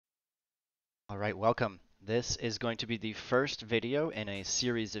Alright, welcome. This is going to be the first video in a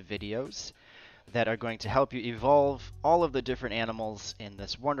series of videos that are going to help you evolve all of the different animals in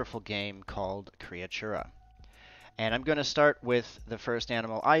this wonderful game called Creatura. And I'm going to start with the first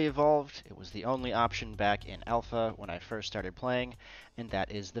animal I evolved. It was the only option back in Alpha when I first started playing, and that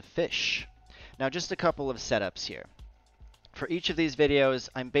is the fish. Now just a couple of setups here. For each of these videos,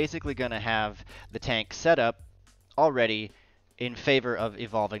 I'm basically going to have the tank set up already in favor of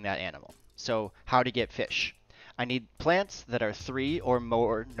evolving that animal. So how to get fish. I need plants that are 3 or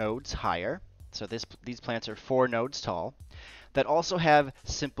more nodes higher. So these plants are 4 nodes tall, that also have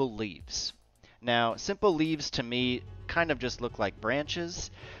simple leaves. Now, simple leaves to me kind of just look like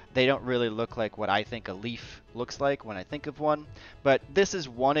branches. They don't really look like what I think a leaf looks like when I think of one, but this is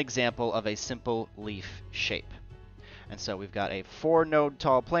one example of a simple leaf shape. And so we've got a 4 node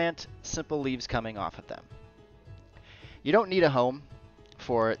tall plant, simple leaves coming off of them. You don't need a home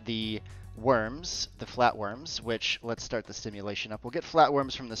for the worms, the flatworms, which let's start the simulation up. We'll get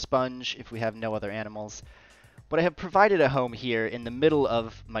flatworms from the sponge if we have no other animals. But I have provided a home here in the middle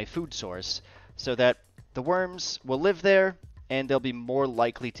of my food source so that the worms will live there and they'll be more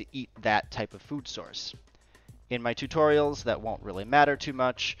likely to eat that type of food source. In my tutorials, that won't really matter too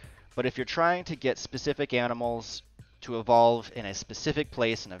much, but if you're trying to get specific animals to evolve in a specific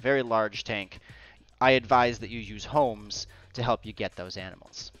place in a very large tank, I advise that you use homes to help you get those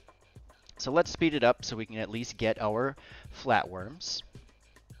animals. So let's speed it up so we can at least get our flatworms.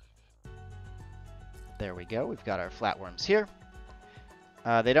 There we go, we've got our flatworms here.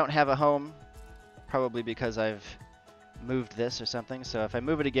 They don't have a home, probably because I've moved this or something. So if I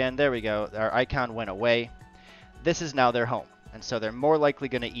move it again, there we go, our icon went away. This is now their home, and so they're more likely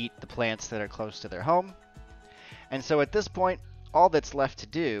going to eat the plants that are close to their home. And so at this point, all that's left to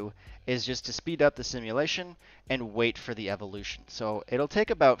do is just to speed up the simulation and wait for the evolution. So it'll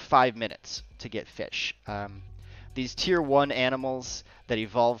take about 5 minutes to get fish. These tier 1 animals that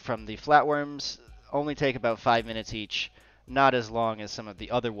evolve from the flatworms only take about 5 minutes each, not as long as some of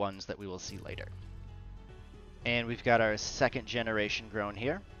the other ones that we will see later. And we've got our second generation grown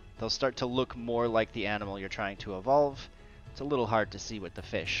here. They'll start to look more like the animal you're trying to evolve. It's a little hard to see with the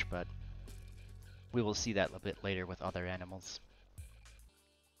fish, but we will see that a bit later with other animals.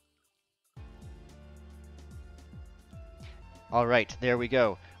 Alright, there we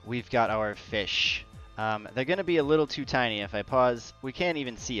go. We've got our fish. They're going to be a little too tiny. If I pause, we can't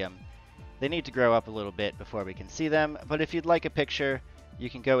even see them. They need to grow up a little bit before we can see them, but if you'd like a picture, you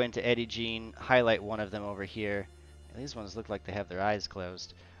can go into Eddie Gene, highlight one of them over here. These ones look like they have their eyes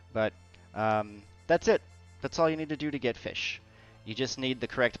closed, but that's it. That's all you need to do to get fish. You just need the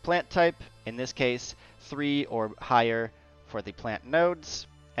correct plant type, in this case 3 or higher for the plant nodes,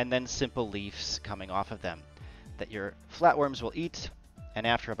 and then simple leaves coming off of them that your flatworms will eat, and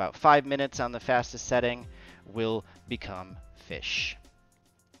after about 5 minutes on the fastest setting, will become fish.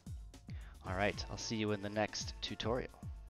 Alright, I'll see you in the next tutorial.